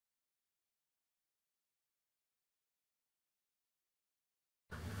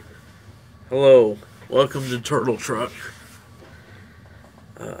Hello, welcome to Turtle Truck.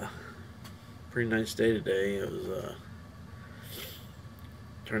 Pretty nice day today. It was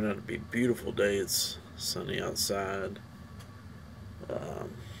turned out to be a beautiful day. It's sunny outside. A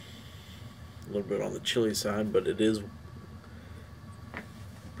little bit on the chilly side, but it is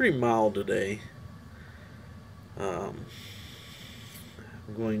pretty mild today. I'm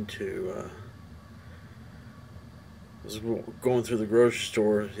going to. I was going through the grocery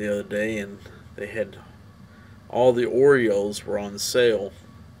store the other day, and they had all the Oreos were on sale,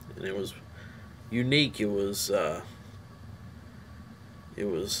 and it was unique. It was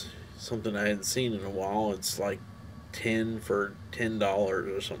something I hadn't seen in a while. It's like 10 for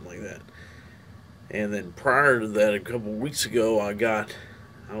 $10 or something like that. And then prior to that, a couple weeks ago, I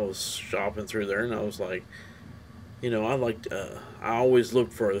was shopping through there, and I was like, I always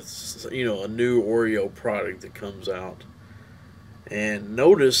look for a new Oreo product that comes out, and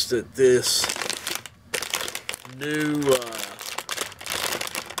noticed that this new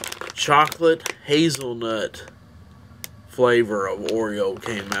chocolate hazelnut flavor of Oreo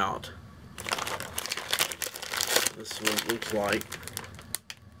came out. This is what it looks like.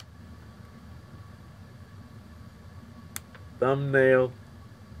 Thumbnail.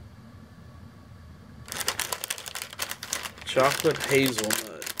 Chocolate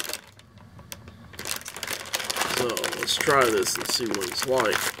hazelnut. So let's try this and see what it's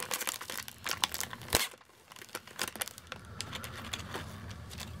like.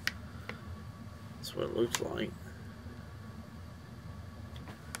 That's what it looks like.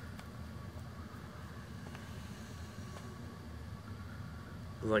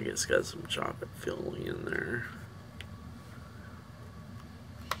 Looks like it's got some chocolate filling in there.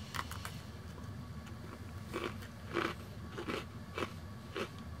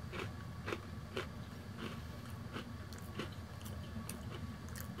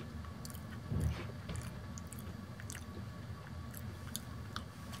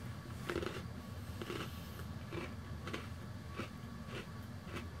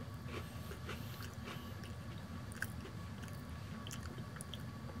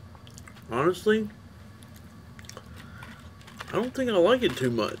 Honestly, I don't think I like it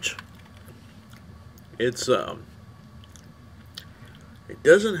too much. It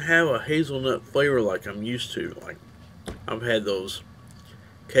doesn't have a hazelnut flavor like I'm used to. Like, I've had those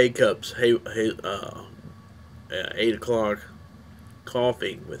K-Cups 8 o'clock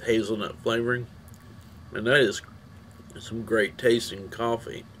coffee with hazelnut flavoring, and that is some great tasting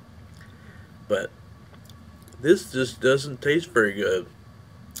coffee. But this just doesn't taste very good.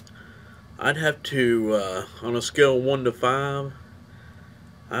 I'd have to, on a scale of 1 to 5,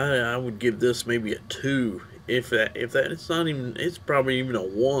 I would give this maybe a 2. If that, it's probably even a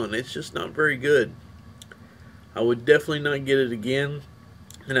 1. It's just not very good. I would definitely not get it again,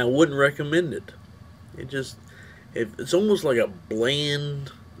 and I wouldn't recommend it. It's almost like a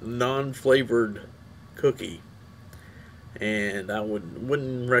bland, non-flavored cookie, and I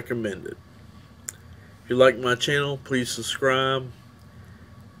wouldn't recommend it. If you like my channel, please subscribe.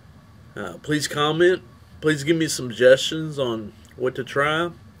 Please comment. Please give me some suggestions on what to try.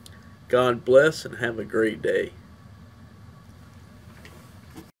 God bless and have a great day.